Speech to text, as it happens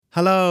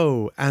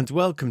Hello and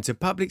welcome to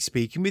Public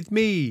Speaking with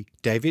me,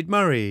 David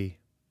Murray.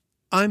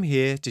 I'm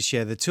here to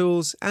share the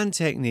tools and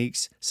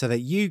techniques so that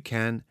you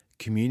can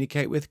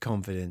communicate with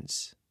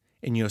confidence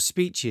in your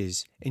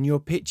speeches, in your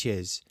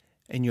pitches,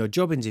 in your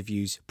job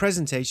interviews,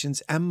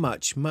 presentations and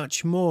much,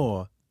 much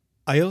more.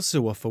 I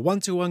also offer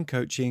one-to-one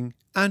coaching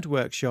and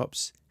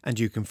workshops, and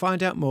you can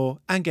find out more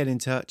and get in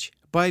touch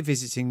by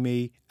visiting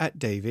me at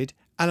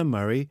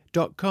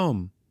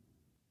davidalanmurray.com.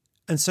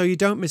 And so you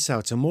don't miss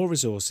out on more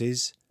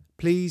resources,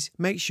 please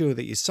make sure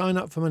that you sign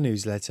up for my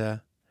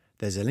newsletter.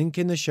 There's a link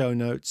in the show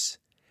notes.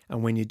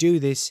 And when you do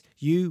this,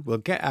 you will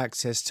get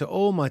access to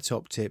all my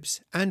top tips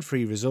and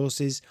free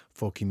resources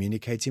for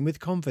communicating with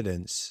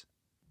confidence.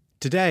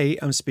 Today,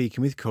 I'm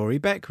speaking with Corey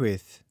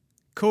Beckwith.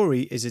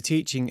 Corey is a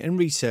teaching and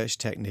research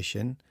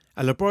technician,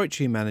 a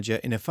laboratory manager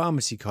in a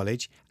pharmacy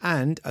college,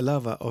 and a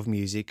lover of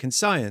music and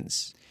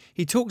science.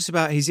 He talks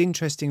about his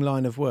interesting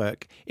line of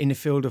work in the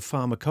field of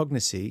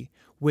pharmacognosy,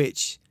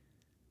 which,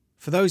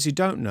 for those who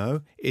don't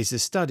know, is the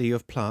study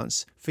of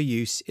plants for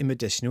use in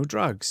medicinal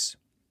drugs.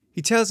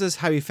 He tells us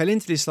how he fell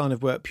into this line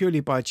of work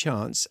purely by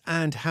chance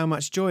and how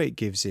much joy it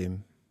gives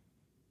him.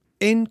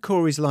 In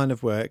Corey's line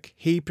of work,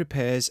 he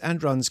prepares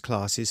and runs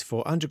classes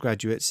for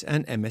undergraduates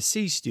and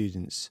MSc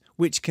students,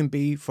 which can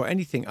be for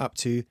anything up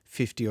to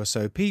 50 or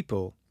so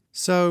people.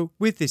 So,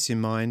 with this in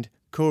mind,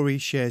 Corey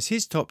shares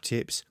his top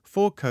tips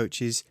for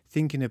coaches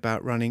thinking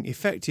about running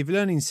effective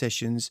learning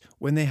sessions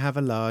when they have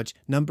a large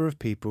number of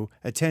people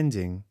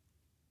attending.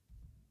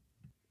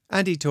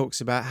 And he talks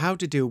about how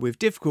to deal with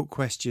difficult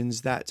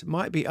questions that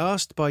might be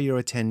asked by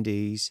your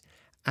attendees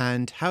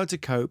and how to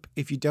cope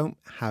if you don't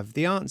have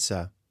the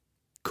answer.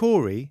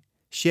 Corey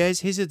shares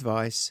his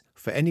advice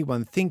for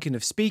anyone thinking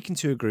of speaking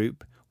to a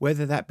group,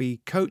 whether that be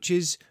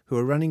coaches who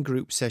are running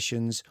group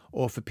sessions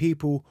or for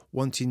people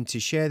wanting to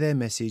share their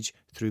message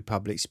through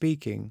public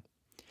speaking,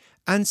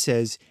 and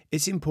says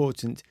it's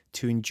important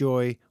to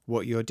enjoy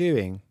what you're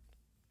doing.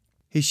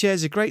 He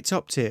shares a great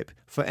top tip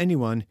for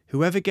anyone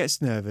who ever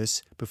gets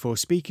nervous before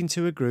speaking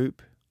to a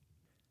group.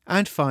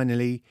 And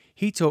finally,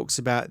 he talks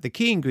about the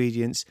key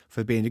ingredients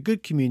for being a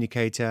good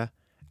communicator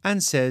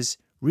and says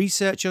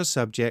research your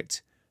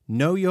subject,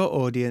 know your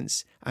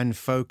audience, and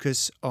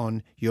focus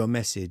on your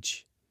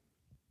message.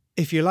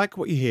 If you like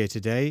what you hear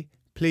today,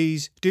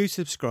 please do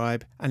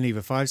subscribe and leave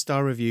a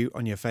 5-star review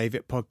on your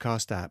favourite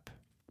podcast app.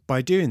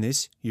 By doing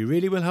this, you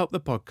really will help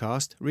the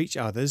podcast reach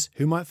others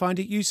who might find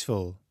it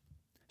useful.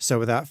 So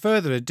without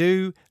further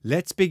ado,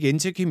 let's begin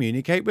to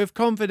communicate with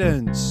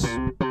confidence.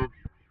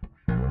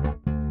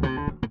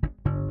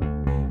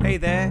 Hey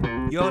there,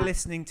 you're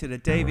listening to the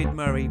David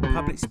Murray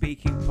Public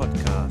Speaking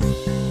Podcast.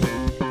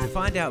 To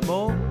find out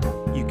more,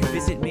 you can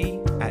visit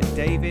me at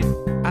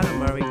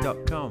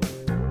davidalanmurray.com.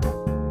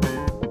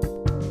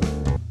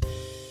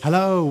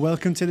 Hello,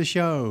 welcome to the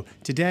show.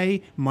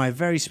 Today, my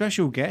very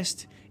special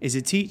guest is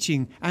a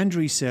teaching and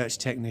research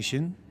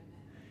technician,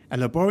 a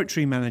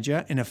laboratory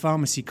manager in a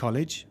pharmacy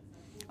college,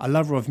 a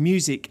lover of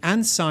music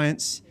and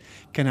science.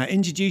 Can I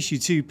introduce you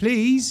to,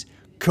 please,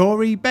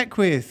 Corey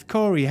Beckwith.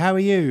 Corey, how are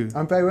you?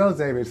 I'm very well,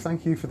 David.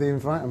 Thank you for the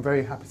invite. I'm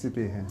very happy to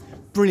be here.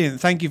 Brilliant.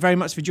 Thank you very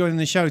much for joining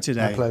the show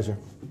today. My pleasure.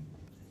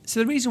 So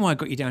the reason why I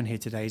got you down here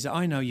today is that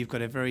I know you've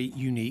got a very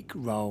unique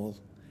role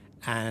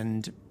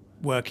and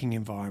working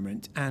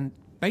environment, and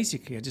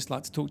basically I'd just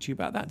like to talk to you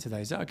about that today.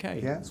 Is that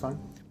okay? Yeah, it's fine.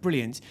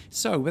 Brilliant.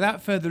 So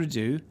without further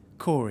ado,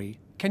 Corey,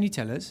 can you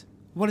tell us,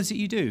 what is it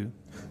you do?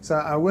 So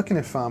I work in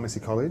a pharmacy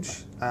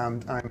college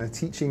and I'm a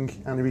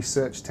teaching and a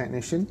research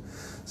technician.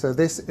 So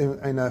this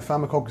in a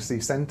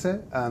pharmacognosy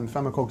centre, and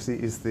pharmacognosy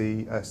is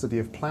the study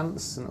of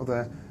plants and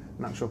other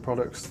natural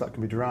products that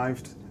can be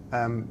derived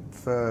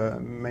for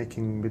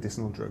making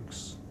medicinal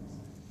drugs.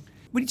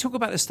 When you talk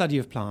about the study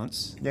of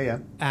plants, Yeah.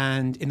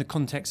 and in the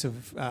context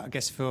of, I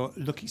guess, for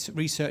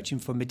researching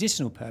for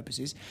medicinal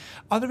purposes,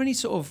 are there any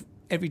sort of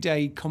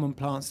everyday common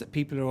plants that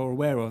people are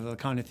aware of, the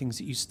kind of things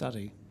that you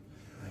study?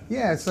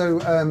 Yeah, so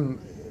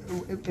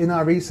in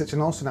our research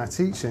and also in our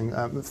teaching,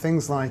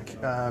 things like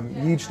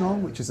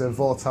eugenol, which is a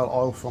volatile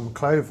oil from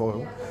clove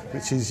oil,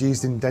 which is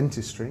used in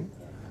dentistry,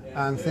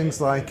 and things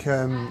like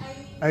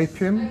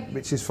opium,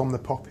 which is from the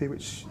poppy,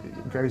 which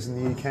grows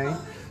in the UK.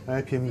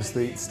 Opium is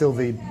still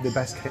the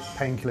best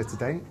painkiller to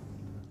date.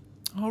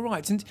 All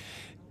right, and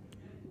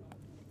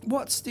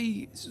what's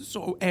the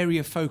sort of area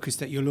of focus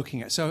that you're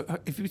looking at? So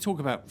if we talk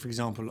about, for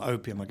example,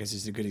 opium, I guess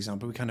is a good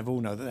example. We kind of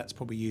all know that that's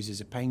probably used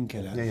as a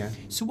painkiller. Yeah.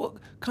 So what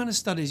kind of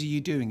studies are you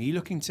doing? Are you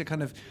looking to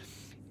kind of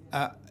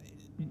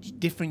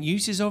different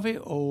uses of it,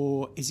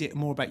 or is it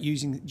more about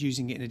using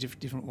it in a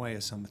different way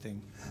or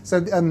something? So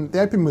the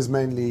opium was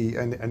mainly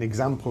an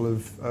example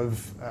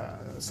of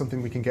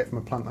something we can get from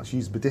a plant that's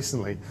used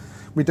medicinally.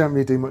 We don't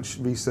really do much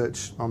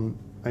research on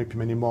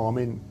opium anymore. I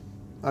mean,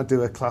 I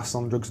do a class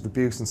on drugs of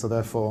abuse, and so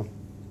therefore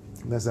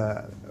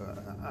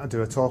I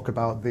do a talk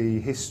about the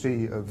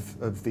history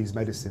of these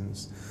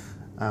medicines.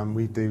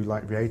 We do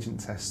like reagent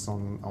tests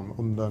on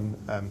unknown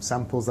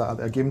samples that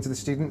are given to the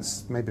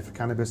students, maybe for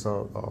cannabis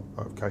or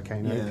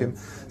cocaine or opium.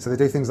 So they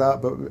do things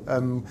like that. But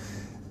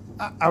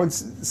I would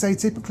say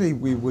typically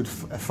we would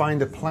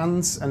find a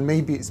plant, and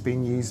maybe it's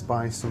been used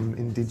by some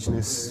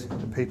indigenous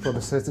people of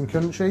a certain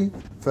country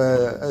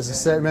as a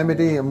certain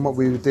remedy. And what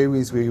we would do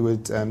is we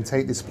would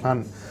take this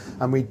plant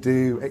and we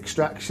do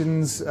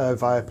extractions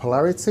via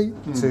polarity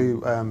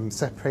to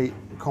separate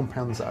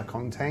compounds that are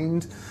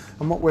contained.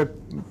 And what we're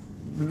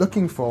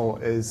looking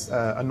for is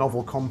a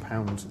novel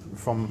compound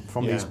from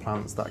these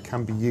plants that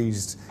can be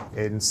used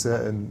in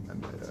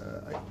certain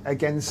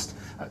against.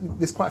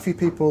 There's quite a few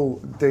people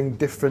doing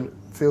different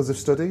fields of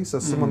study. So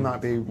someone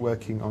might be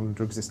working on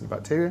drug-resistant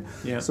bacteria.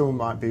 Yeah. Someone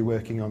might be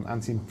working on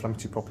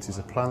anti-inflammatory properties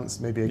of plants,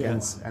 maybe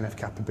against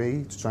NF-kappa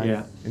B to try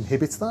and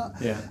inhibit that.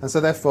 Yeah. And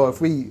so therefore,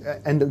 if we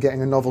end up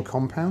getting a novel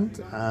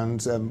compound,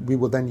 and we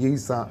will then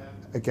use that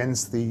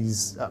against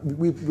these,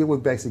 we will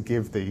basically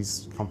give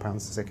these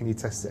compounds to say, can you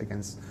test it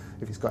against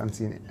if it's got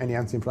any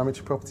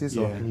anti-inflammatory properties,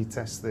 or can you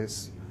test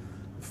this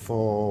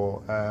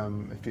for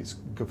if it's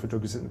good for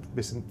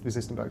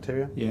drug-resistant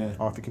bacteria,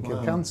 or if it can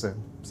kill cancer.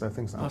 So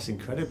things like that. That's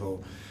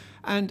incredible.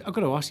 And I've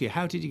got to ask you,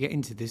 how did you get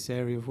into this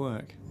area of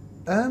work?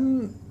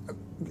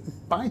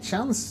 By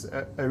chance,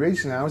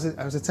 originally I was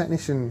a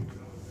technician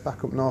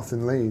back up north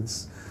in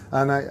Leeds,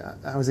 and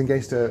I was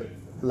engaged to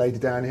a lady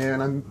down here,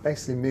 and I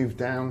basically moved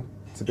down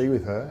to be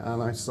with her,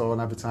 and I saw an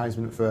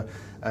advertisement for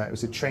it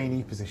was a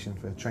trainee position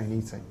for a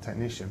trainee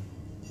technician.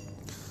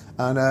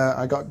 And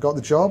I got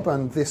the job,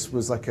 and this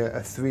was like a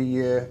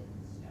 3-year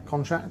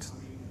contract,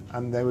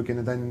 and they were going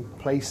to then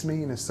place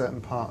me in a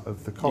certain part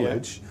of the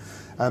college.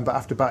 But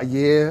after about a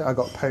year, I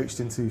got poached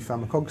into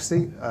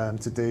pharmacognosy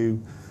to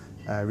do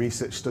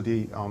research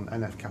study on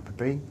NF-kappa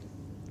B.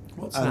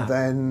 What's and that?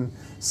 Then,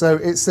 so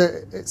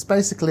it's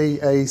basically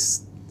a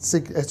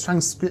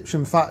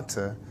transcription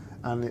factor,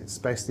 and it's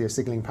basically a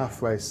signaling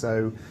pathway.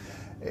 So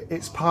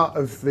it's part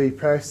of the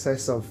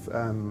process of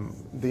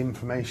the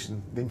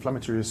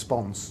inflammatory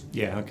response.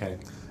 Yeah, okay.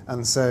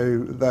 And so,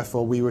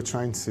 therefore, we were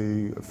trying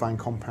to find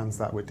compounds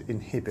that would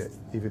inhibit,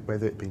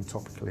 whether it be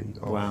topically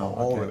or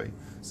orally,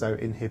 so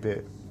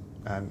inhibit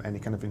any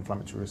kind of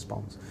inflammatory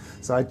response.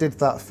 So I did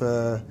that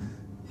for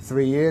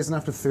 3 years, and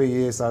after 3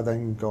 years, I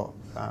then got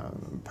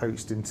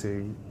poached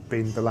into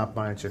being the lab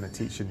manager and a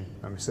teaching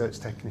and research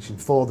technician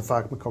for the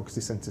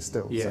Pharmacognosy Centre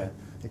still. Yeah. So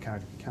it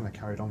kind of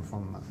carried on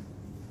from that.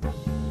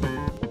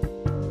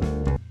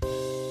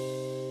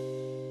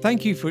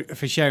 Thank you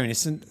for sharing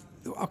this. And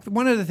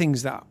one of the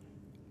things that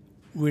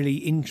really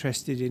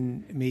interested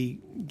in me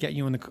getting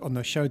you on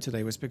the show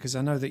today was because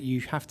I know that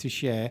you have to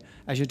share,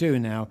 as you're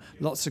doing now,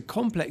 lots of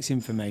complex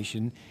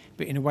information,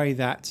 but in a way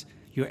that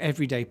your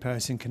everyday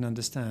person can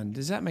understand.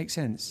 Does that make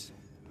sense?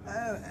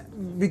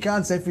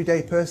 Regards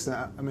everyday person,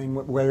 I mean,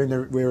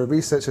 we're a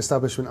research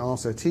establishment and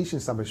also a teaching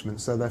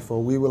establishment, so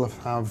therefore we will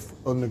have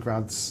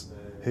undergrads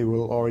who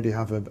will already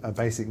have a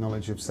basic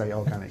knowledge of, say,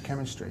 organic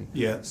chemistry.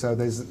 Yeah. So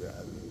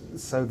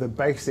the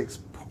basics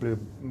probably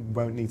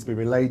won't need to be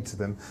relayed to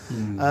them.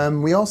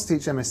 We also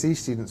teach MSc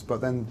students,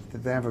 but then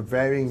they have a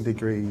varying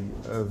degree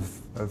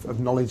of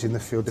knowledge in the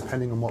field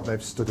depending on what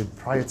they've studied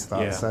prior to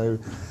that. Yeah. So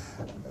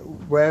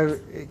where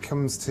it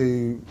comes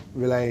to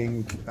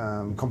relaying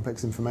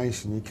complex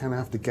information, you kind of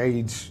have to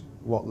gauge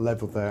what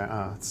level they're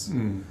at.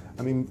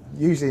 I mean,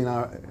 usually in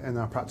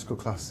our practical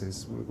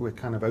classes, we're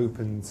kind of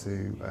open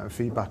to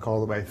feedback all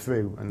the way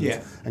through,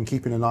 and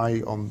keeping an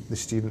eye on the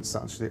students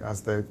actually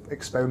as the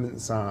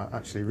experiments are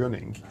actually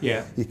running.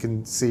 Yeah. You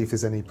can see if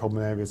there's any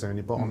problem areas or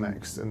any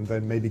bottlenecks, and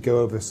then maybe go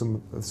over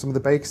some of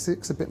the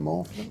basics a bit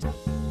more.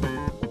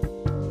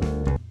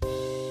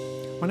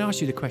 When I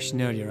asked you the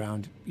question earlier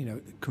around,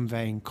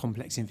 conveying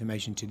complex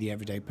information to the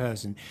everyday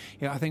person,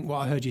 I think what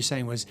I heard you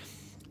saying was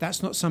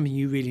that's not something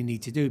you really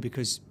need to do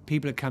because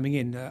people are coming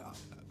in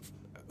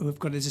who have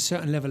got there's a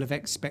certain level of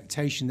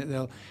expectation that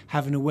they'll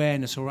have an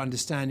awareness or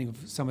understanding of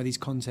some of these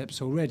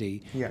concepts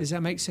already. Yeah. Does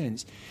that make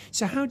sense?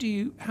 So how do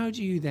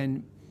you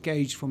then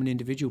gauge from an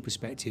individual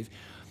perspective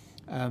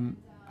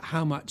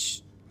how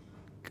much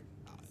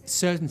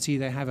certainty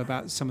they have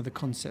about some of the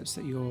concepts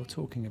that you're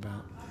talking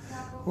about?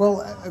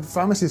 Well,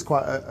 pharmacy is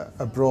quite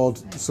a broad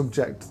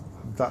subject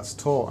that's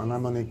taught, and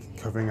I'm only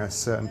covering a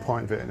certain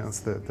point of it, and that's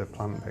the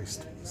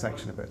plant-based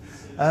section of it.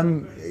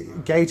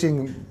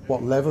 Gauging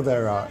what level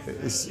they're at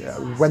is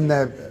when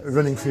they're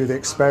running through the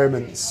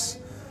experiments,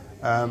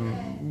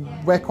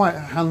 we're quite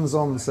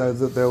hands-on, so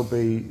that there'll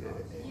be,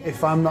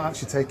 if I'm not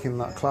actually taking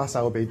that class,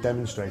 I will be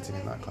demonstrating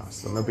in that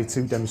class, and there'll be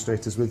 2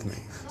 demonstrators with me.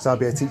 So I'll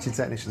be a teaching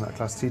technician in that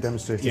class, 2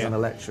 demonstrators and a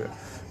lecturer.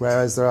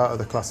 Whereas there are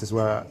other classes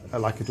where,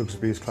 like a drugs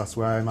abuse class,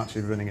 where I'm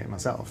actually running it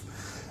myself.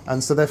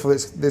 And so therefore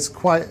there's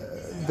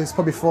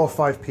probably 4 or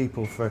 5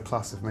 people for a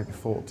class of maybe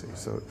 40.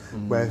 So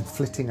we're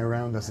flitting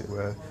around, as it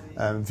were,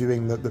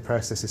 viewing the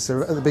processes.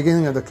 So at the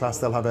beginning of the class,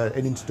 they'll have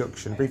an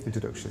introduction, a brief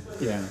introduction.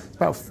 Yeah. It's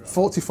about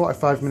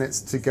 40-45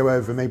 minutes to go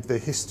over maybe the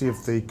history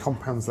of the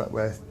compounds that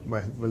we're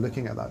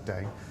looking at that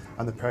day,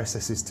 and the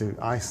processes to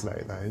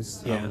isolate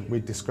those. Yeah. We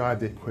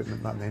describe the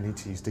equipment that they need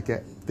to use to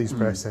get these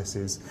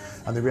processes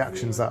and the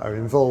reactions that are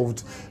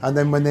involved. And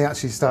then when they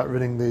actually start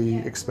running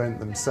the experiment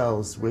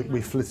themselves,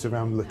 we flit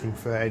around looking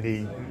for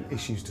any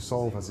issues to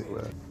solve, as it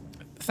were.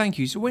 Thank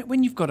you. So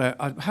when you've got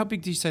how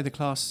big do you say the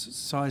class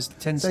size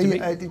tends So to be?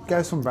 it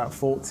goes from about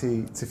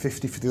 40 to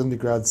 50 for the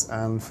undergrads,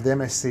 and for the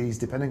MSCs,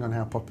 depending on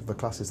how popular the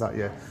class is that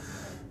year,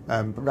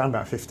 around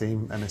about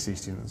 15 MSc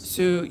students.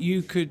 So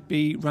you could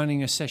be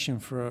running a session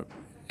for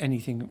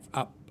anything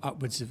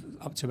upwards of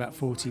up to about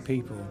 40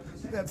 people.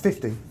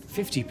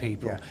 50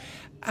 people. Yeah.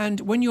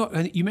 And when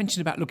you mentioned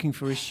about looking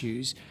for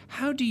issues,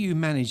 how do you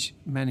manage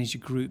a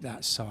group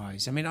that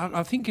size? I mean,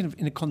 I think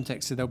in the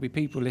context that there'll be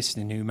people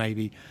listening who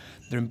maybe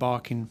they're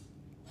embarking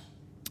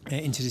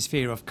into the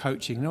sphere of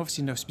coaching, and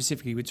obviously,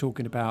 specifically, we're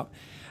talking about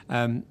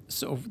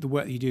sort of the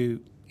work that you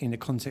do in the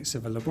context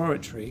of a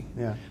laboratory.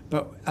 Yeah.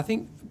 But I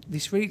think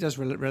this really does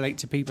relate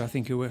to people, I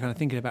think, who are kind of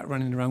thinking about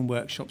running their own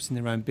workshops in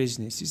their own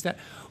business. Is that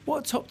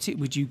what top tip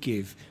would you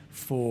give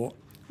for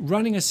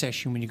running a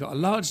session when you've got a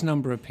large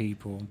number of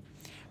people?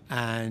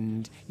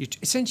 And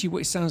essentially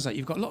what it sounds like,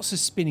 you've got lots of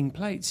spinning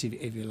plates,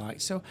 if you like.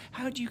 So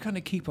how do you kind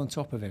of keep on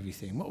top of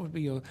everything? What would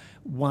be your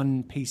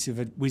one piece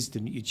of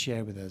wisdom that you'd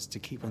share with us to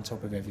keep on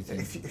top of everything?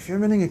 If you're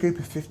running a group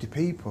of 50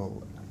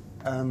 people,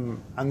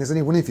 and there's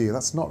only one of you,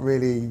 that's not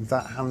really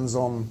that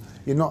hands-on.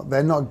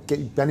 They're not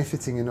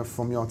benefiting enough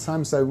from your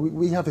time. So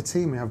we have a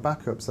team, we have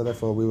backup, so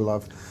therefore we will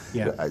have.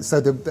 Yeah.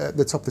 So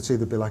the top of the two,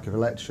 there'll be like a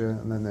lecturer,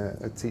 and then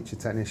a teacher,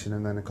 technician,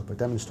 and then a couple of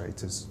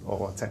demonstrators,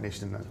 or a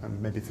technician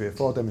and maybe 3 or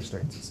 4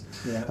 demonstrators.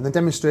 Yeah. And the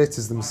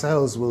demonstrators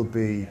themselves will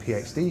be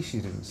PhD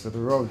students, so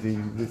they're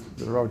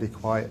already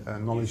quite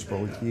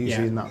knowledgeable,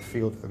 usually in that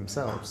field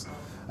themselves,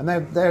 and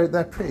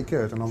they're pretty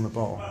good and on the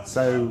ball.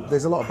 So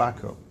there's a lot of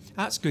backup.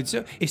 That's good.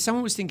 So if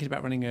someone was thinking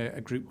about running a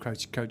group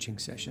coaching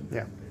session,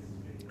 Yeah.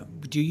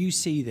 do you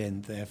see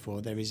then,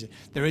 therefore, there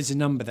is a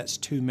number that's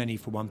too many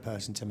for one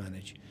person to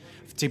manage,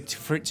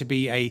 for it to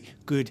be a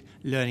good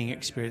learning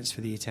experience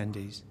for the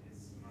attendees?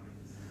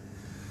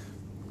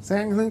 So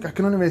I think I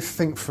can only really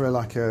think for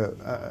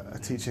a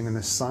teaching and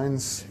a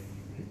science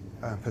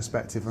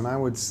perspective, and I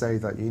would say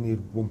that you need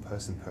one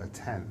person per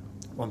 10.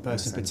 One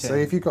person per 10. So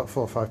if you've got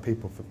 4 or 5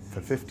 people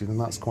for 50, then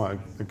that's quite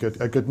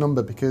a good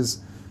number,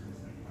 because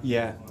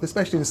Yeah.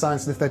 especially in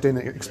science, if they're doing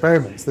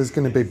experiments, there's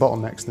going to be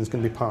bottlenecks, there's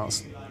going to be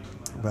parts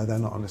where they're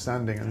not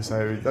understanding, and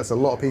so that's a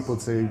lot of people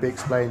to be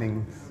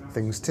explaining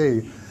things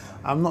to.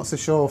 I'm not so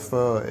sure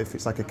if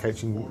it's like a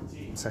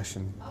coaching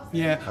session.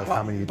 Yeah, of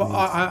how many you'd but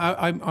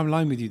need. I'm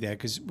lying with you there,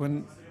 because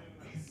when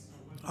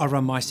I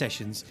run my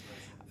sessions,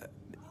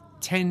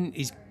 10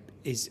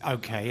 is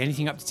okay.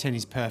 Anything up to 10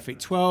 is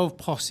perfect. 12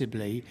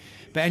 possibly,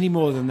 but any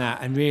more than that,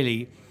 and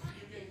really,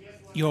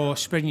 you're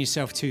spreading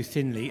yourself too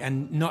thinly,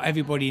 and not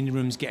everybody in the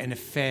room's getting a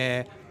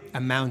fair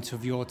amount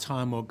of your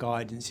time or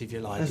guidance, if you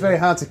like. It's very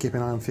hard to keep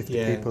an eye on 50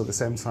 Yeah. people at the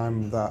same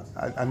time that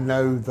and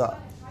know that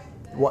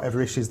whatever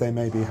issues they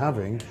may be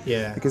having.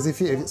 Yeah. Because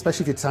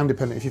especially if you're time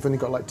dependent, if you've only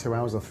got like 2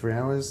 hours or 3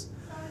 hours,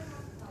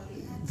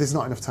 there's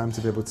not enough time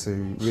to be able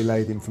to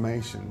relay the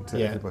information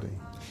to everybody.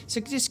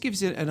 So this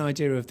gives it an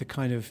idea of the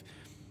kind of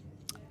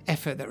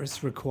effort that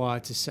is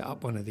required to set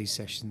up one of these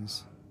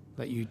sessions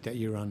that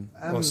you run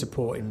or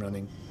support in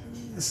running.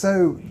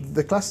 So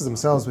the classes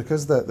themselves,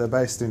 because they're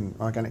based in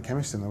organic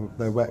chemistry, and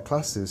they're wet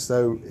classes,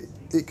 so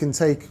it can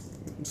take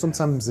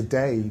sometimes a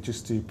day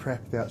just to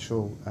prep the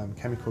actual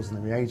chemicals and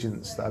the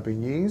reagents that are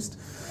being used,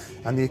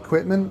 and the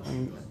equipment.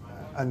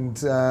 And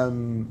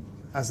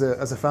as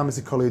a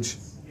pharmacy college,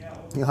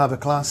 you'll have a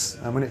class,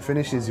 and when it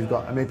finishes, you've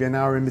got maybe an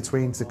hour in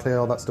between to clear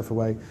all that stuff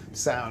away, to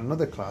set out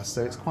another class.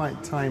 So it's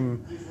quite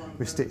time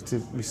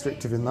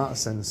restrictive in that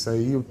sense. So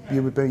you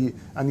would be,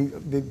 and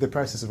the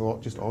process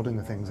of just ordering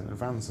the things in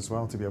advance as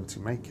well to be able to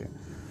make it.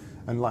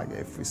 And like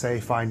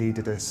if I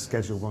needed a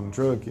Schedule 1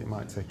 drug, it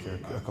might take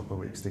a couple of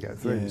weeks to get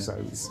through.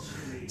 Yeah.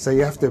 So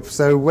you have to.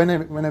 So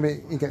whenever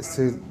it gets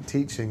to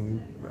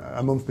teaching,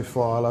 a month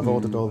before, I'll have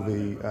ordered all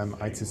the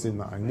items in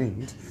that I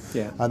need.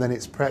 Yeah. And then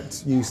it's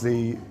prepped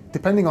usually,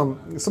 depending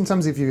on.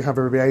 Sometimes if you have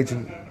a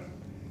reagent,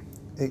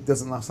 it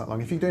doesn't last that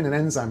long. If you're doing an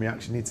enzyme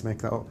reaction, you need to make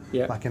that up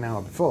like an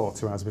hour before,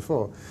 2 hours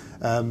before.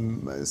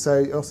 So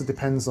it also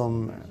depends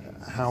on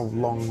how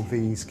long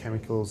these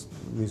chemicals,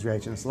 these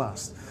reagents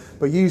last.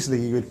 But usually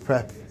you would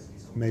prep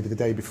maybe the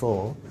day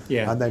before,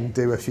 and then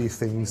do a few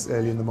things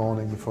early in the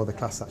morning before the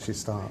class actually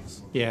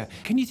starts. Yeah.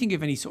 Can you think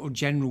of any sort of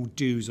general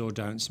do's or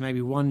don'ts?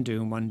 Maybe one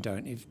do and one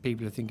don't, if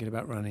people are thinking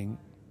about running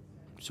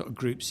sort of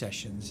group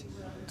sessions.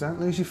 Don't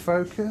lose your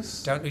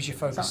focus. Don't lose your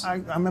focus. I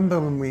remember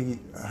when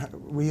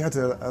we had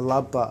a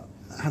lab that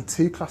had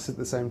 2 classes at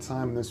the same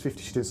time, and there was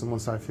 50 students on one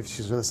side, 50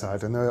 students on the other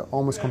side, and they were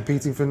almost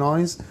competing for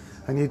noise,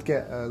 and you'd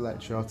get a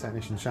lecturer or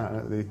technician shouting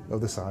at the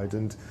other side,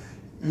 and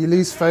you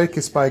lose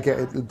focus by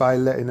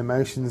letting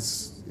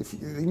emotions.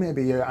 If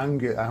maybe you're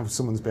angry at how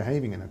someone's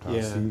behaving in a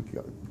class,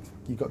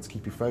 you got to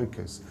keep your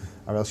focus,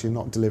 or else you're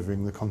not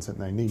delivering the content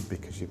they need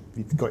because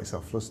you've got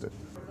yourself flustered.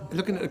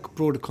 Looking at a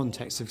broader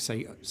context of,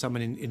 say,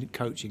 someone in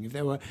coaching, if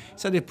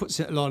they put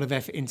a lot of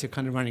effort into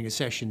kind of running a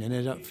session and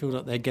they don't feel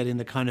like they're getting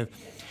the kind of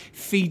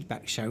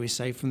feedback, shall we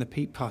say, from the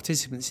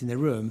participants in the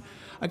room,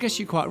 I guess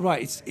you're quite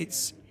right.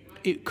 It's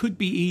it could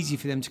be easy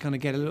for them to kind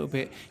of get a little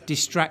bit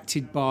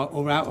distracted by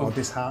or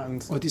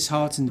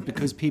disheartened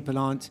because people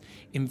aren't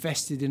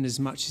invested in as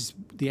much as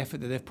the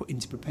effort that they've put in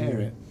to prepare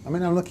it. I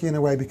mean, I'm lucky in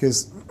a way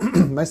because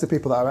most of the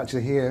people that are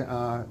actually here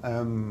are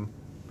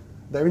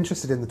they're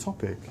interested in the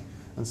topic,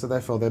 and so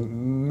therefore they're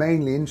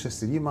mainly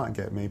interested. You might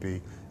get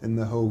maybe in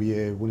the whole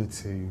year 1 or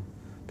 2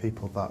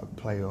 people that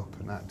play up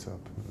and act up,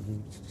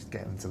 and just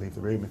get them to leave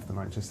the room if they're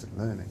not interested in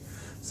learning.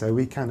 So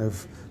we're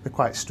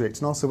quite strict,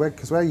 and also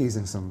because we're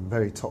using some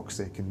very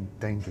toxic and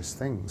dangerous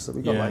things. So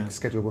we've got like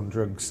Schedule 1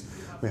 drugs.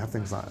 We have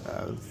things like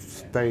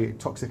very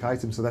toxic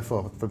items. So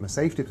therefore, from a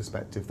safety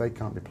perspective, they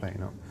can't be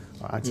playing up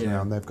or acting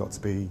around. They've got to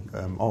be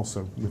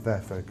also with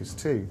their focus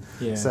too.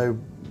 Yeah. So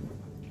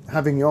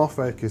having your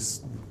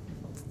focus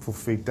will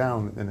feed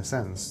down in a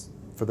sense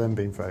for them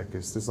being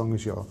focused, as long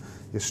as you're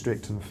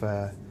strict and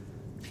fair.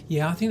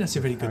 Yeah, I think that's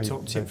a really good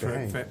top tip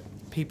for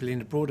people in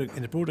the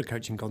broader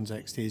coaching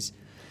context is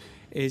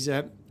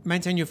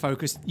maintain your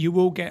focus.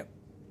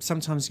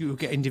 Sometimes you will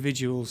get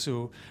individuals,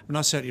 and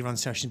I certainly run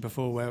sessions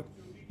before where,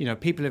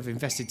 people have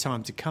invested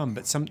time to come,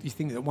 but you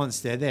think that once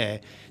they're there,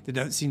 they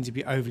don't seem to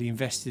be overly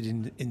invested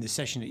in the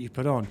session that you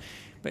put on.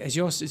 But as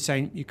you're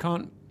saying, you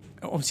can't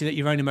obviously let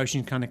your own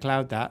emotions kind of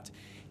cloud that.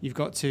 You've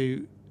got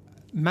to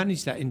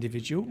manage that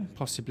individual,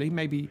 possibly.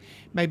 Maybe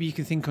you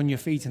can think on your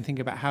feet and think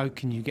about how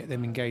can you get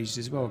them engaged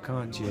as well,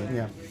 can't you?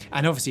 Yeah.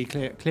 And obviously,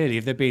 clearly,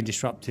 if they're being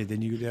disrupted,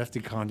 then you have to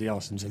kindly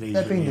ask them to leave.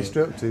 They're being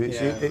disrupted.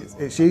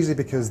 It's usually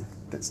because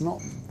it's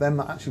not them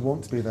that actually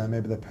want to be there.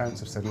 Maybe their parents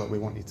have said, look, we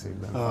want you to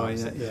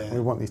learn. We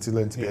want you to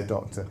learn to be a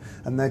doctor.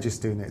 And they're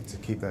just doing it to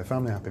keep their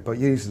family happy. But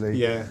usually,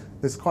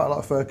 there's quite a lot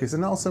of focus.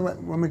 And also,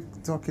 when we're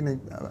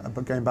talking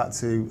about going back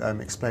to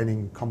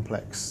explaining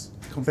complex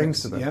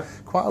things to them,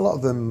 quite a lot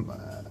of them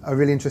are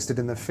really interested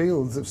in the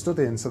fields of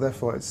study, and so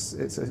therefore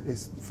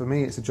it's for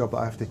me it's a job that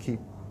I have to keep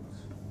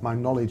my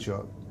knowledge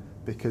up,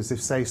 because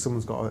if say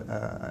someone's got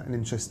an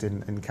interest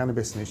in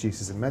cannabis and its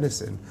uses in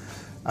medicine,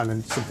 and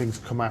then something's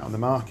come out on the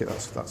market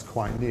that's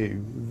quite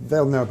new,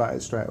 they'll know about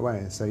it straight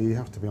away. So you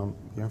have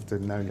to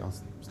know your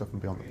stuff and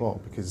be on the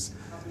ball, because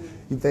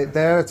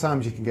there are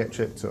times you can get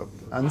tripped up,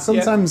 and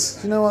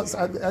sometimes you know what,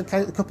 a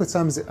couple of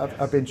times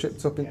I've been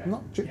tripped up,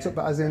 not tripped up,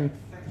 but as in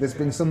there's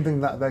been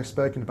something that they've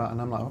spoken about, and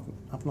I'm like,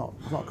 I've not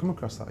come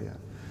across that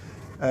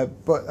yet.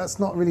 But that's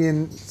not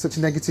really such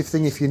a negative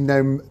thing if you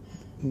know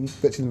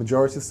virtually the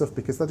majority of stuff,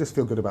 because they'll just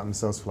feel good about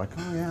themselves for like,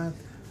 oh yeah,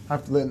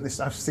 I've learned this,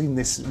 I've seen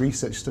this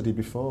research study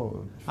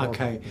before.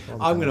 Okay,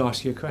 I'm going to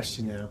ask you a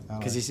question now,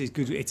 because this is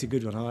good. It's a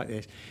good one. I like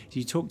this. So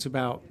you talked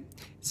about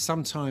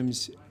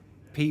sometimes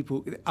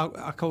people,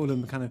 I call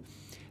them kind of,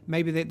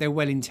 maybe they're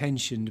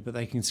well-intentioned, but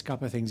they can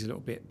scupper things a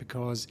little bit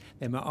because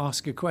they might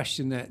ask a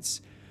question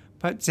that's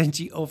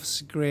potentially off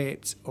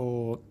script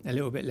or a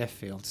little bit left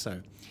field.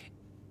 So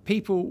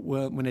people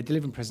when they're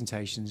delivering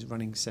presentations,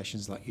 running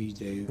sessions like you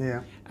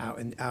do, out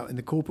in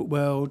the corporate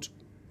world,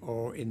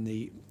 or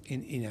in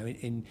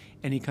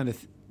any kind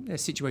of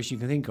situation you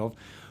can think of,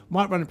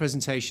 might run a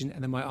presentation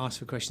and they might ask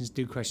for questions,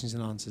 do questions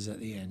and answers at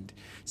the end.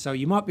 So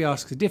you might be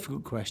asked a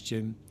difficult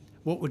question.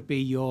 What would be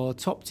your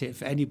top tip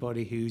for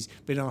anybody who's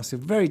been asked a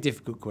very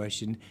difficult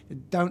question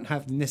and don't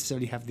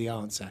necessarily have the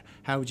answer?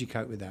 How would you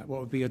cope with that?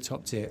 What would be your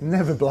top tip?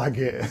 Never blag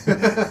it.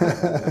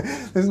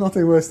 There's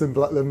nothing worse than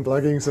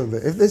blagging something.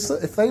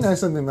 If they know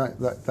something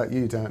that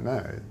you don't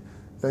know,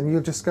 then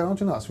you'll just go, oh,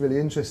 do you know, that's really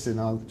interesting.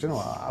 I'll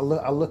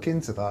look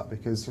into that,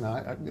 because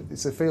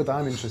it's a field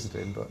I'm interested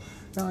in, but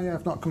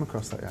I've not come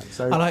across that yet.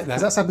 So I like that.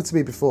 'Cause that's happened to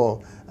me before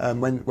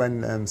when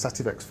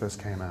Sativex first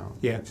came out,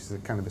 which is a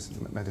cannabis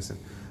medicine.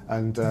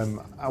 And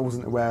I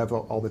wasn't aware of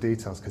all the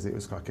details because it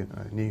was like a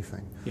new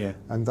thing. Yeah.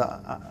 And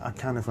I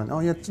kind of went, oh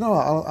yeah, do you know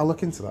what? I'll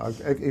look into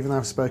that. Even though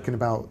I've spoken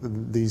about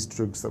these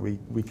drugs that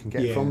we can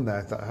get from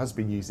there that has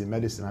been used in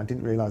medicine, I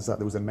didn't realise that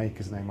there was a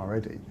maker's name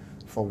already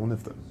for one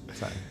of them.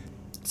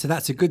 So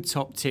that's a good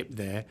top tip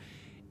there.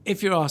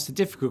 If you're asked a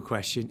difficult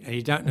question and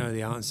you don't know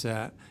the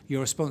answer,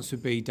 your response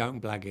would be, don't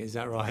blag it. Is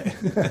that right?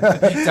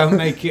 Don't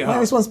make it up. My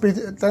response would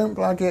be, don't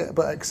blag it,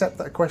 but accept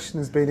that question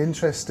has been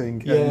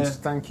interesting, and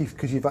thank you,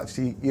 because you've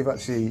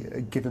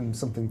actually given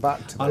something back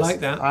to this. I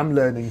like that. I'm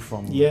learning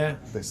from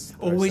this.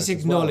 Always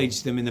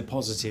acknowledge them in a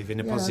positive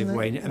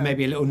way, and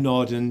maybe a little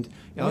nod. And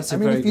that's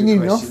if you knew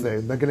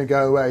nothing, they're going to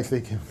go away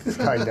thinking this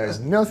guy knows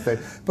nothing.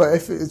 But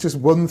if it's just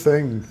one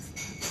thing,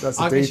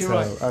 that's a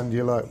detail, and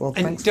you're like, well,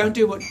 thanks. And don't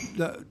do what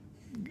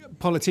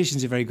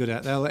politicians are very good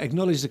at. They'll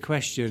acknowledge the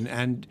question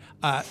and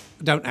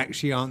don't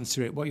actually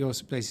answer it. What you're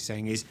basically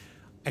saying is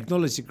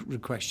acknowledge the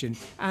question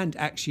and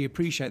actually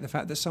appreciate the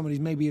fact that somebody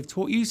maybe have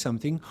taught you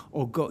something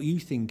or got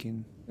you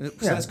thinking. So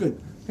that's good.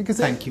 Because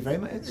thank you very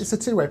much. It's a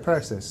two-way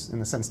process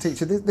in a sense.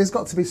 There's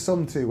got to be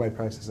some two-way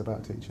process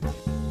about teaching.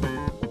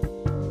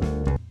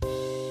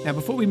 Now,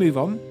 before we move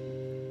on,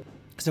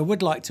 because I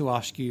would like to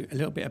ask you a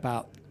little bit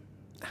about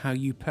how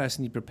you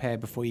personally prepare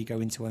before you go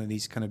into one of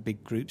these kind of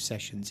big group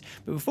sessions.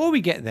 But before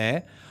we get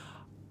there,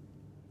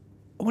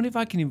 I wonder if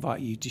I can invite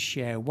you to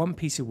share one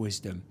piece of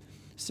wisdom.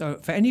 So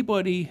for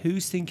anybody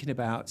who's thinking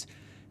about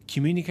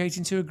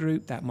communicating to a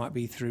group, that might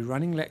be through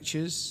running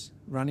lectures,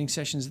 running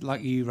sessions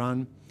like you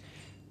run,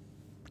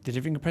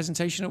 delivering a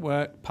presentation at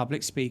work,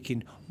 public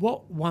speaking,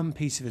 what one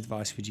piece of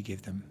advice would you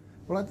give them?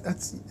 Well,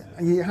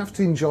 you have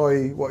to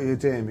enjoy what you're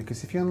doing,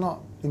 because if you're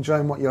not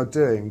enjoying what you're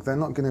doing, they're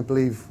not going to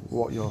believe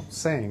what you're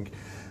saying.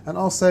 And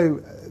also,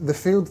 the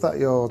field that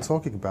you're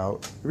talking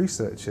about,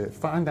 research it,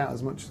 find out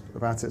as much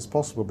about it as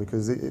possible,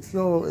 because if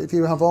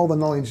you have all the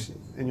knowledge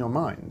in your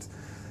mind,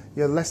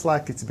 you're less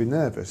likely to be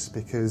nervous,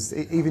 because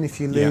even if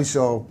you lose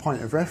your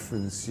point of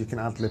reference, you can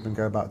ad-lib and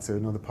go back to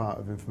another part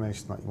of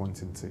information that you're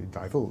wanting to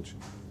divulge.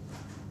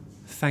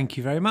 Thank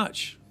you very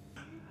much.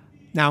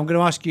 Now I'm going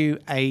to ask you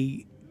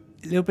a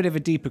little bit of a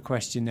deeper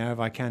question now, if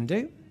I can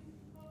do.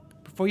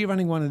 Before you're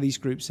running one of these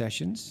group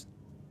sessions,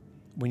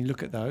 when you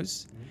look at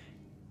those,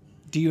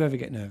 do you ever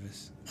get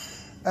nervous?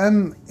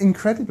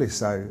 Incredibly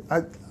so.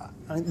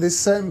 There's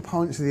certain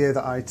points of the year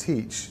that I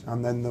teach,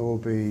 and then there will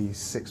be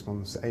 6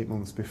 months, 8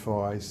 months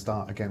before I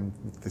start again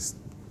with this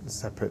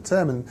separate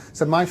term. And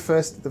so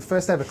the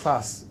first ever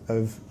class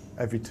of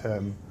every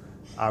term,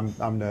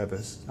 I'm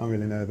nervous. I'm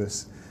really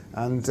nervous.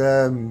 And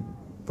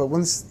but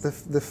once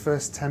the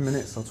first 10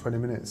 minutes or 20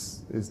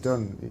 minutes is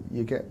done,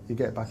 you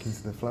get back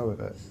into the flow of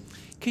it.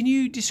 Can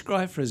you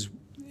describe for us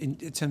in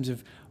terms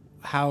of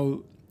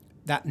how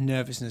that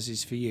nervousness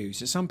is for you?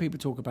 So some people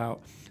talk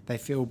about they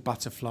feel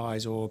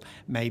butterflies, or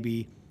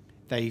maybe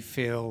they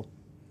feel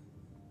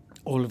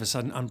all of a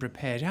sudden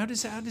unprepared. How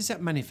does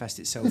that manifest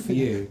itself for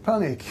you?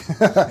 Panic.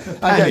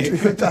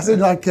 As in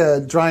like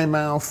a dry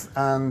mouth,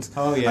 and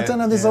I don't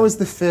know, there's always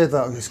the fear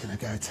that I'm just going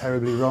to go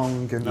terribly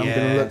wrong and I'm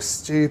going to look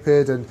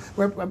stupid. And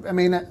I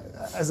mean,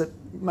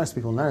 most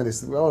people know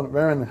this,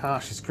 we're only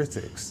harshest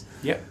critics.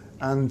 Yep.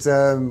 And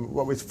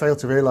what we fail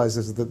to realise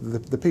is that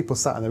the people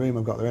sat in the room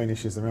have got their own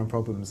issues, their own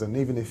problems, and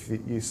even if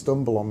you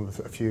stumble on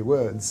a few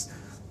words,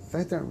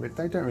 they don't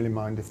really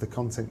mind if the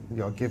content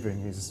you're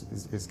giving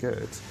is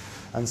good.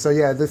 And so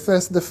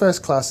the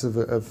first class of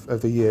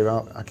the year,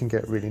 I can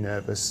get really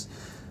nervous.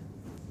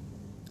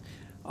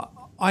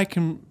 I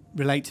can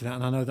relate to that,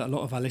 and I know that a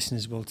lot of our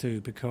listeners will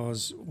too,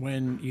 because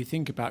when you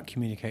think about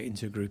communicating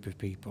to a group of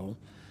people,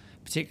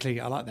 particularly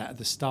I like that at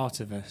the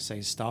start of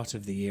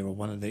the year or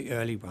one of the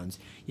early ones,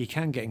 you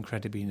can get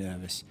incredibly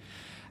nervous.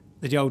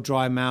 The old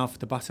dry mouth,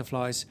 the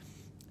butterflies.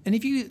 And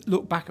if you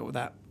look back at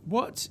that,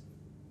 what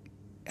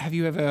have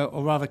you ever,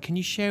 or rather, can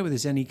you share with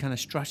us any kind of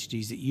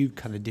strategies that you've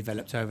kind of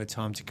developed over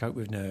time to cope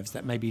with nerves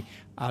that maybe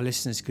our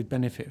listeners could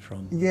benefit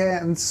from?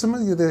 Yeah, and some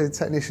of the other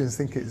technicians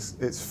think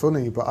it's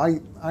funny, but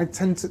I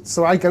tend to,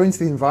 so I go into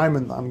the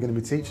environment that I'm going to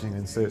be teaching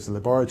in, so it's a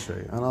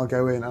laboratory, and I'll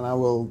go in and I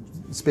will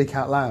speak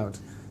out loud,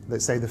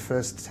 let's say the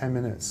first 10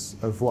 minutes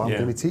of what I'm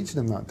going to be teaching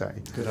them that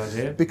day. Good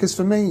idea. Because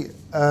for me,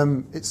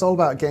 it's all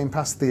about getting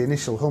past the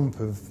initial hump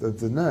of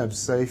the nerves.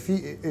 So if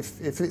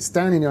it's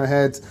down in your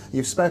head,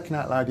 you've spoken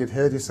out loud, you've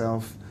heard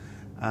yourself,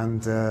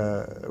 and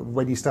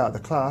when you start the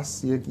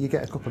class, you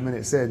get a couple of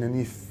minutes in, and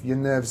if your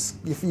nerves,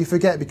 you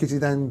forget because you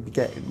then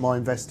get more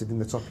invested in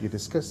the topic you're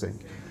discussing.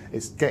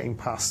 It's getting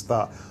past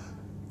that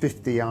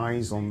 50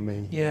 eyes on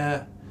me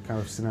kind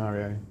of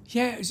scenario.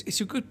 Yeah,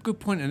 it's a good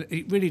point, and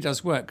it really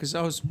does work, because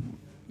I was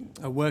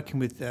working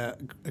with a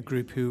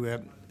group who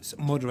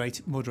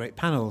moderate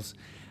panels,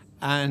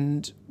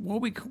 and where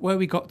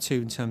we got to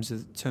in terms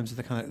of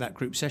the kind of that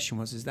group session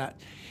is that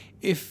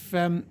if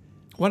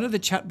one of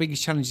the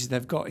biggest challenges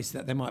they've got is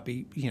that they might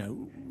be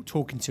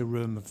talking to a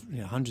room of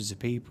hundreds of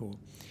people,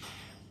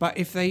 but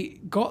if they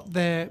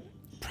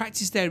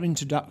practice their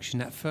introduction,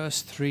 that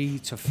first 3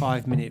 to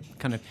 5 minute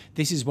kind of,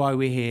 this is why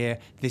we're here,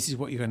 this is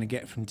what you're going to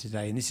get from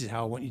today, and this is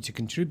how I want you to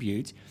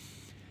contribute,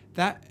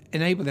 that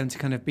enable them to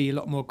kind of be a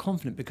lot more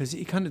confident, because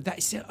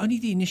that's only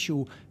the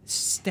initial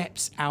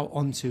steps out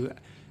onto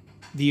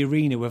the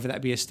arena, whether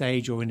that be a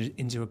stage or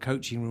into a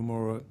coaching room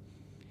or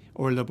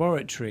a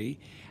laboratory.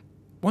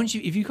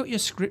 If you've got your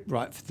script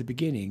right for the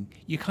beginning,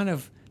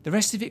 the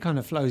rest of it kind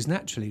of flows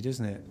naturally,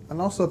 doesn't it?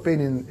 And also being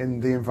in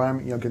the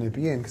environment you're going to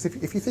be in, because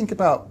if you think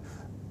about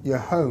your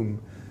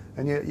home,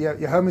 and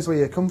your home is where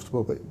you're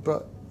comfortable,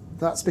 but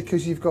that's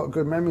because you've got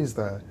good memories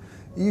there.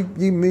 You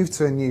move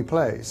to a new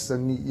place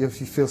and you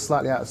feel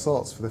slightly out of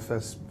sorts for the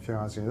first few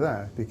hours you're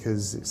there,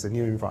 because it's a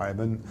new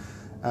environment.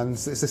 And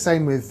it's the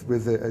same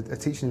with a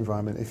teaching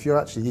environment. If you're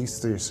actually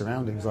used to your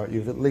surroundings, like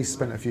you've at least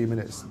spent a few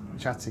minutes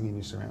chatting in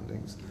your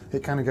surroundings,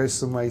 it kind of goes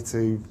some way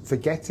to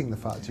forgetting the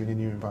fact you're in a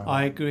new environment.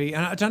 I agree.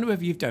 And I don't know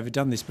whether you've ever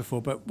done this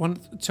before, but one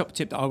top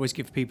tip that I always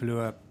give people who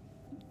are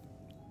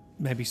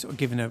maybe sort of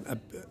giving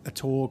a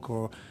talk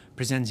or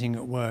presenting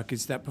at work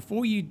is that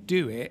before you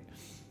do it,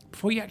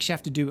 before you actually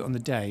have to do it on the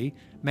day,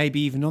 maybe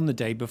even on the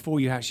day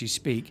before you actually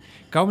speak,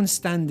 go and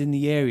stand in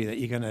the area that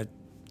you're going to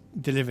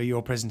deliver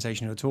your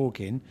presentation or talk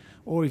in,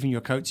 or even your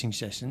coaching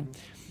session,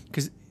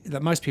 because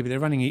most people, they're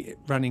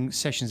running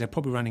sessions, they're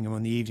probably running them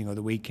on the evening or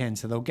the weekend,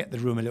 so they'll get the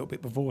room a little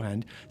bit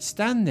beforehand.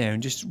 Stand there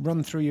and just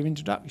run through your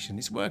introduction.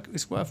 It's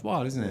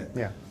worthwhile, isn't it?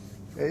 Yeah,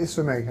 it is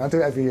for me. I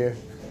do it every year.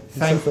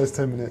 The first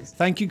 10 minutes.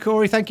 Thank you,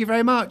 Corey. Thank you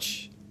very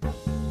much.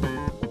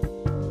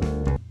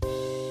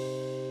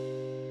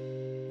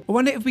 I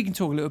wonder if we can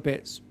talk a little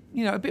bit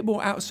a bit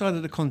more outside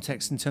of the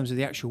context in terms of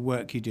the actual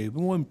work you do,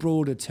 but more in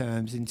broader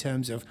terms in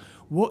terms of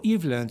what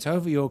you've learnt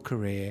over your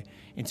career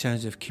in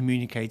terms of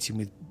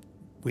communicating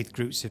with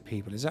groups of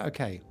people. Is that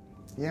okay?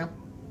 Yeah.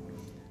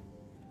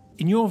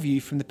 In your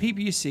view, from the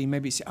people you see,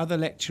 maybe it's other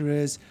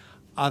lecturers,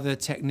 other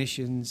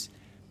technicians,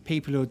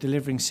 people who are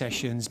delivering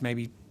sessions,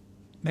 maybe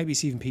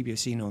it's even people you've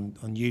seen on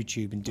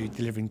YouTube and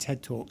delivering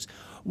TED Talks,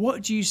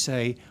 what do you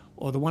say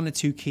are the one or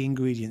two key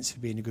ingredients for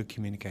being a good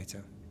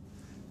communicator?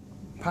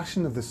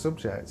 Passion of the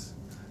subject.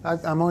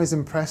 I'm always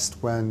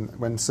impressed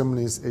when someone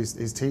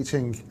is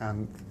teaching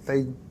and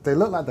they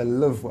look like they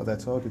love what they're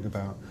talking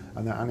about,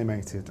 and they're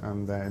animated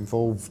and they're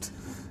involved,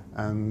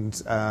 and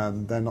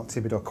they're not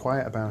timid or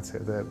quiet about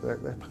it.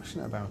 They're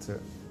passionate about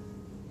it.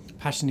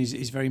 Passion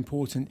is very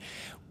important.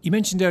 You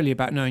mentioned earlier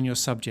about knowing your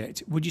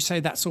subject. Would you say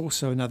that's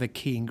also another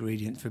key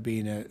ingredient for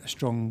being a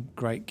strong,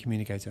 great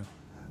communicator?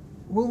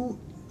 Well,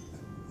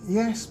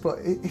 yes, but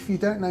if you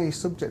don't know your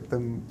subject,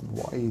 then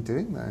what are you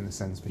doing there in a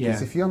sense?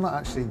 Because if you're not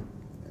actually...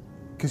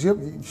 Because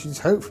you should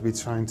hopefully be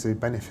trying to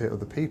benefit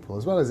other people,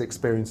 as well as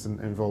experience and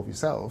involve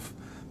yourself.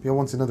 You're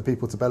wanting other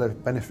people to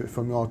benefit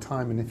from your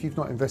time, and if you've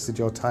not invested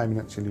your time in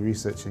actually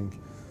researching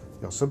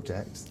your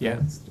subject,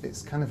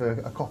 it's kind of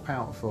a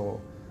cop-out for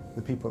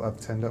the people that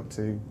have turned up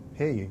to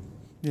hear you.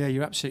 Yeah,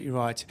 you're absolutely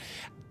right.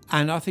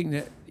 And I think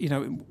that,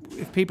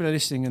 if people are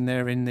listening and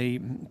they're in the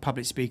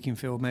public speaking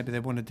field, maybe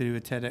they want to do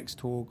a TEDx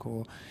talk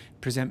or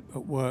present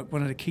at work,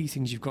 one of the key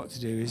things you've got to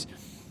do is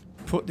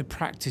put the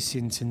practice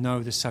in to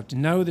know the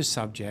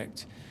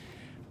subject,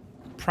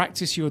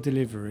 practice your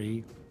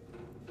delivery,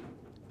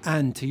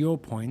 and to your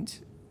point,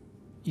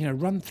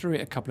 run through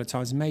it a couple of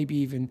times, maybe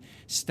even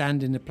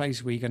stand in the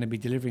place where you're going to be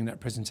delivering that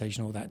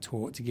presentation or that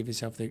talk to give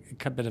yourself a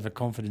bit of a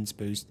confidence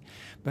boost,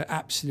 but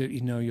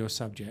absolutely know your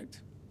subject.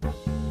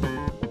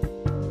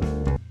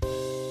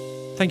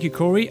 Thank you,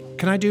 Corey.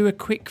 Can I do a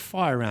quick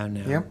fire round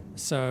now? Yeah.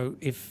 So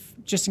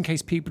just in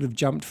case people have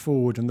jumped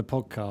forward on the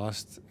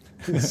podcast,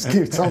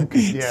 skipped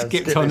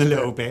on a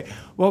little bit.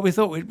 What we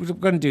thought we were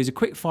going to do is a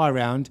quick fire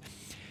round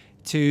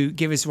to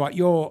give us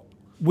your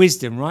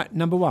wisdom, right?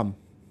 Number one.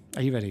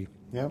 Are you ready?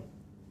 Yeah.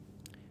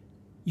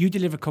 You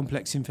deliver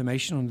complex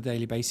information on a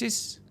daily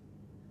basis.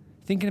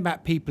 Thinking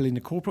about people in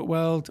the corporate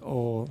world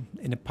or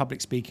in a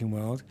public speaking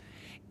world,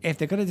 if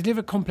they're going to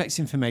deliver complex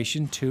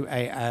information to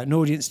an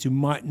audience who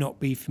might not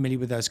be familiar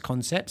with those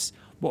concepts,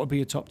 what would be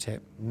your top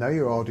tip? Know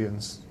your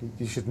audience.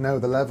 You should know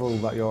the level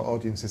that your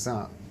audience is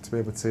at to be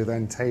able to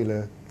then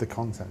tailor the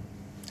content.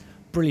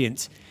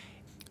 Brilliant.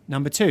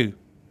 Number two,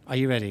 are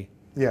you ready?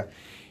 Yeah.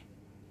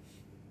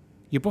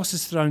 Your boss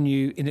has thrown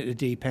you in at the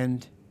deep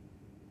end.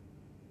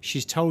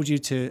 She's told you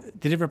to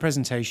deliver a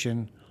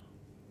presentation.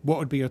 What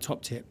would be your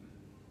top tip?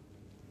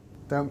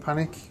 Don't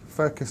panic.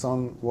 Focus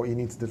on what you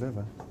need to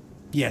deliver.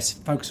 Yes,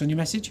 focus on your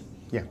message.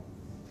 Yeah.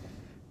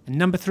 And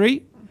number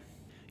three,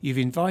 you've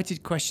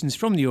invited questions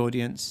from the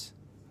audience.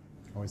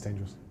 Always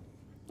dangerous.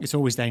 It's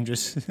always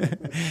dangerous.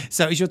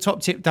 So is your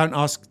top tip, don't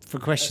ask for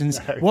questions.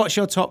 No. What's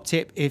your top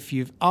tip if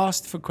you've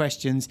asked for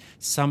questions,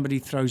 somebody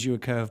throws you a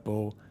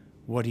curveball,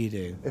 what do you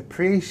do?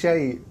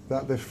 Appreciate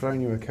that they've thrown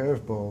you a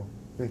curveball,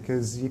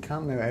 because you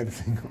can't know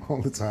everything all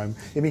the time.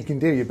 I mean, you can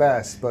do your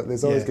best, but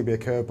there's always going to be a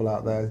curveball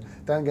out there.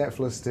 Don't get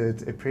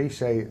flustered.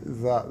 Appreciate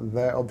that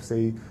they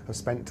obviously have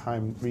spent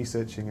time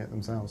researching it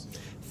themselves.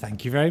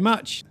 Thank you very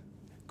much.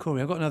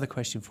 Corey, I've got another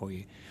question for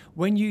you.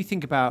 When you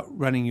think about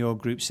running your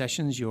group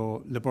sessions,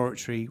 your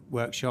laboratory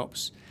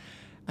workshops,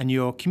 and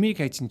you're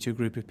communicating to a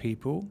group of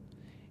people,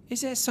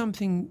 is there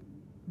something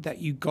that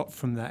you got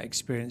from that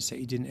experience that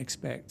you didn't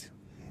expect?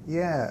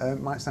 Yeah,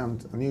 it might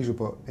sound unusual,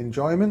 but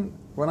enjoyment.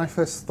 When I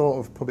first thought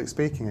of public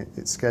speaking,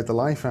 it scared the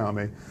life out of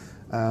me.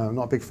 I'm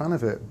not a big fan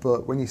of it,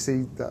 but when you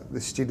see that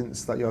the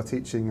students that you're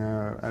teaching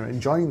are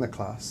enjoying the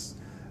class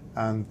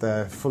and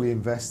they're fully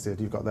invested,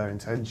 you've got their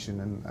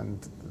intention,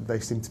 and they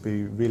seem to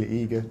be really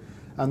eager,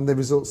 and the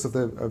results of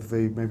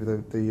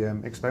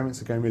the experiments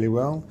are going really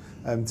well.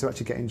 To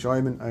actually get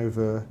enjoyment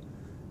over,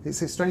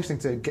 it's a strange thing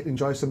to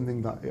enjoy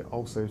something that it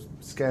also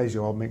scares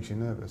you or makes you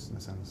nervous in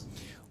a sense.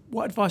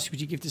 What advice would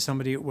you give to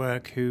somebody at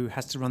work who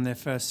has to run their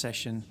first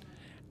session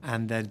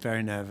and they're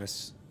very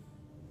nervous?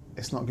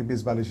 It's not going to be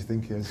as bad as you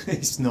think it is.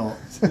 It's not.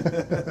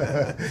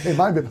 It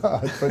might be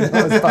bad, but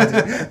not as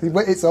bad.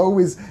 It's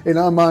always, in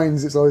our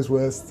minds, it's always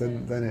worse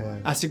than it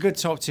is. That's a good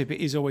top tip.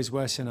 It is always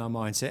worse in our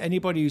minds. So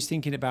anybody who's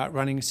thinking about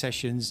running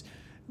sessions,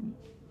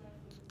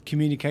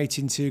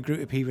 communicating to a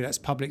group of people, that's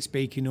public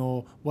speaking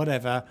or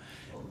whatever.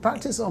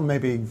 Practice on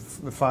maybe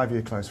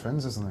 5-year close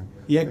friends or something.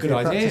 Yeah, good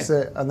idea. Practice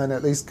it, and then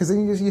at least, because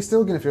you're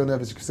still going to feel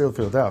nervous, you can still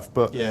feel daft,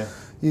 but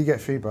you get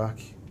feedback.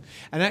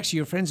 And actually,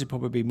 your friends would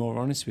probably be more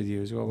honest with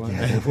you as well, won't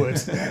they? They would.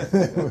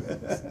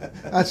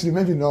 Actually,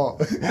 maybe not.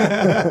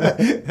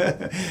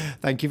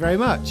 Thank you very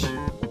much.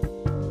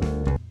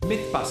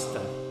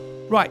 Mythbuster.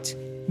 Right,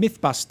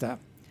 Mythbuster.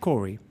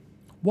 Corey,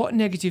 what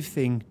negative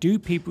thing do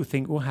people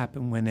think will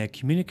happen when they're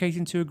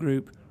communicating to a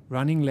group,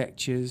 running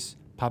lectures,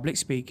 public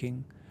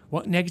speaking?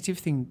 What negative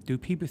thing do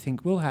people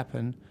think will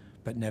happen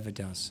but never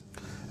does.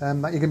 That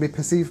you're going to be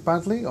perceived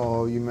badly,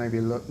 or you maybe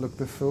look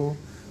the fool.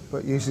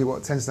 But usually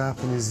what tends to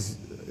happen is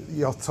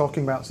you're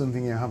talking about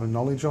something you have a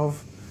knowledge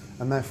of,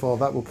 and therefore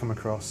that will come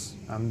across,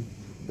 and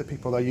the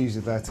people are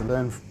usually there to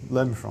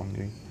learn from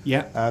you.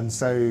 Yeah.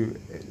 So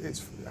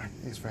it's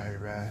very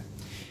rare.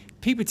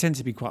 People tend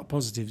to be quite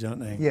positive, don't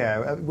they?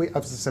 Yeah, as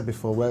I said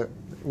before,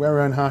 we're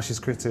our own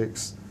harshest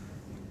critics,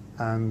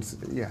 and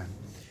yeah.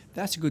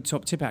 That's a good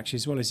top tip actually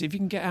as well, is if you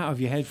can get out of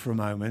your head for a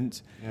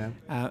moment,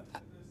 Yeah.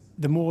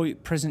 the more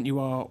present you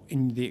are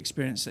in the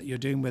experience that you're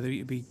doing, whether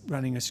it be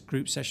running a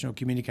group session or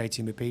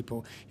communicating with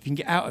people, if you can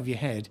get out of your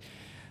head,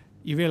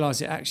 you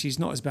realise it actually is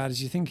not as bad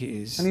as you think it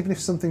is. And even if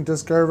something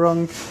does go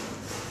wrong,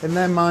 in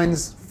their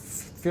minds,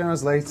 a few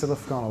hours later they've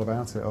forgotten all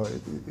about it, or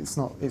it's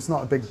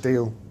not a big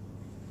deal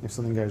if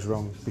something goes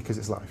wrong, because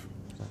it's life.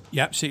 So.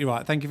 You're absolutely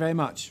right. Thank you very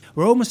much.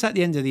 We're almost at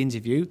the end of the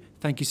interview.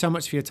 Thank you so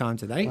much for your time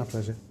today. My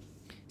pleasure.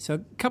 So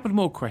a couple of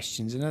more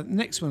questions, and the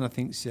next one I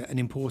think is an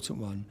important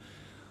one.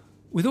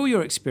 With all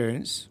your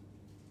experience,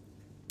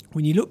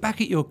 when you look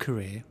back at your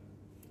career,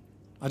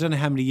 I don't know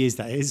how many years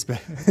that is,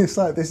 but it's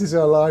like this is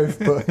our life.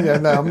 But yeah,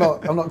 no, I'm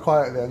not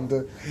quite at the end.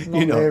 I'm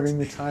You're not. nearing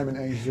retirement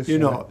age just you're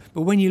yet. not.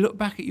 But when you look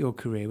back at your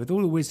career, with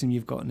all the wisdom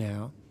you've got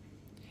now,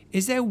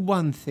 is there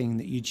one thing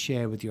that you'd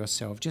share with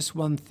yourself? Just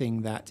one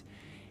thing that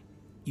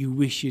you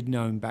wish you'd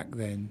known back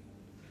then?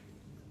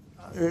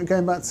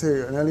 Going back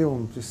to an earlier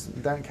one,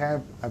 just don't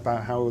care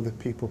about how other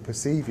people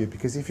perceive you,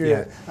 because if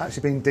you're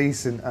actually being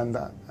decent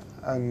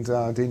and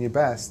doing your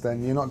best,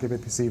 then you're not going to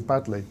be perceived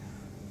badly.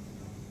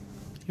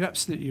 You're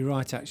absolutely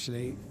right,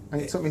 actually.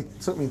 And it took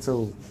me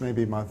till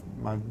maybe my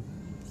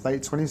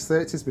late 20s,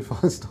 30s before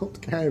I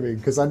stopped caring,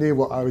 because I knew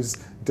what I was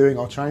doing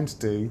or trying to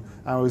do.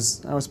 I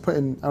was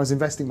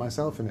investing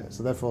myself in it,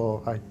 so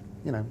therefore I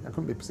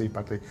couldn't be perceived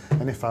badly.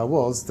 And if I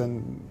was,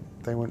 then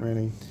they weren't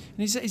really.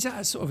 And is that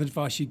a sort of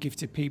advice you give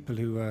to people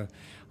who are,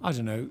 I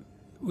don't know,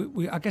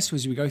 I guess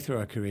as we go through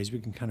our careers, we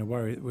can kind of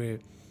worry that we're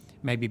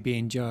maybe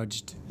being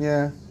judged.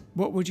 Yeah.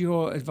 What would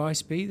your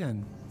advice be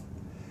then?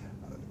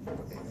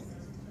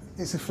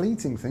 It's a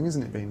fleeting thing,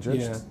 isn't it, being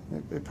judged? Yeah.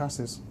 It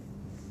passes.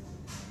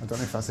 I don't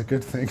know if that's a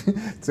good thing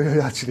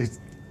to actually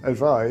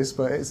advise,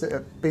 but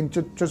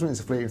judgment is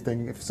a fleeting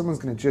thing. If someone's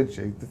going to judge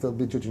you, they'll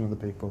be judging other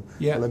people.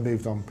 Yeah. They'll have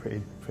moved on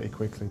pretty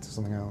quickly to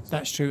something else.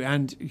 That's true,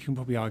 and you can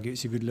probably argue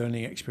it's a good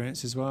learning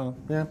experience as well.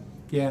 Yeah.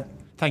 Yeah.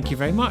 Thank you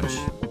very much.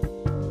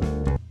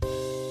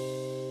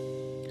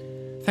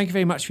 Thank you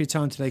very much for your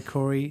time today,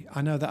 Corey.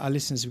 I know that our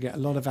listeners will get a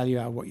lot of value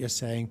out of what you're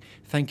saying.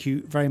 Thank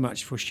you very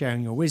much for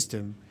sharing your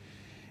wisdom.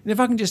 And if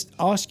I can just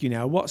ask you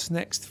now, what's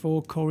next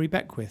for Corey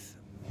Beckwith?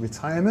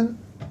 Retirement?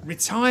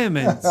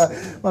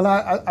 Well,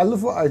 I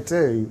love what I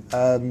do.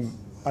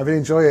 I really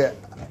enjoy it,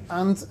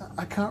 and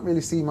I can't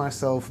really see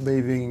myself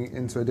moving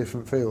into a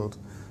different field.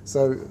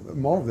 So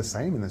more of the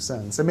same in a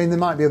sense. I mean, there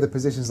might be other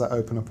positions that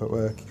open up at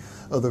work,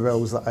 other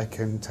roles that I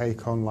can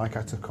take on, like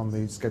I took on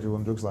the Schedule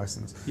 1 drugs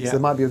licence. Yeah. So there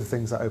might be other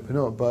things that open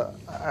up, but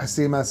I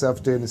see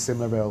myself doing a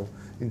similar role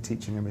in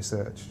teaching and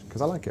research,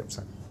 because I like it.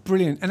 So.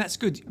 Brilliant, and that's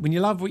good. When you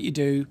love what you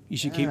do, you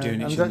should keep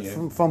doing it, shouldn't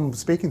you? From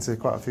speaking to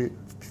quite a few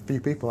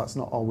people, that's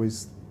not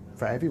always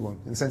for everyone,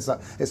 in the sense that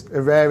it's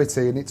a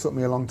rarity, and it took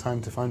me a long time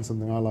to find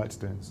something I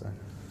liked doing. So,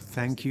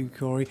 thank you,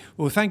 Corey.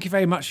 Well, thank you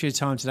very much for your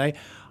time today.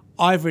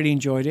 I've really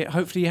enjoyed it.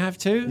 Hopefully you have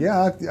too.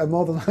 Yeah,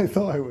 more than I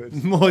thought I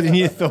would. More than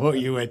you thought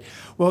you would.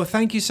 Well,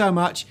 thank you so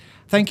much.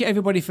 Thank you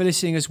everybody for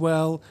listening as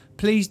well.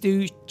 Please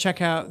do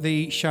check out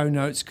the show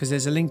notes, because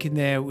there's a link in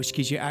there which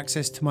gives you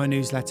access to my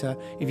newsletter.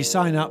 If you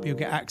sign up, you'll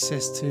get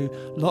access to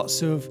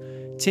lots of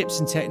tips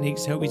and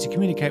techniques to help you to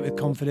communicate with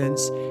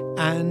confidence.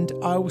 And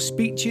I will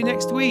speak to you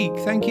next week.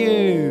 Thank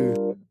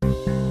you.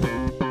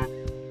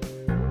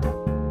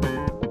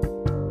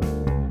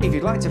 If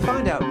you'd like to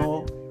find out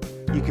more,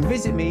 you can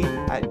visit me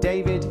at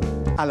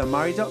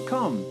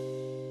davidalomurray.com.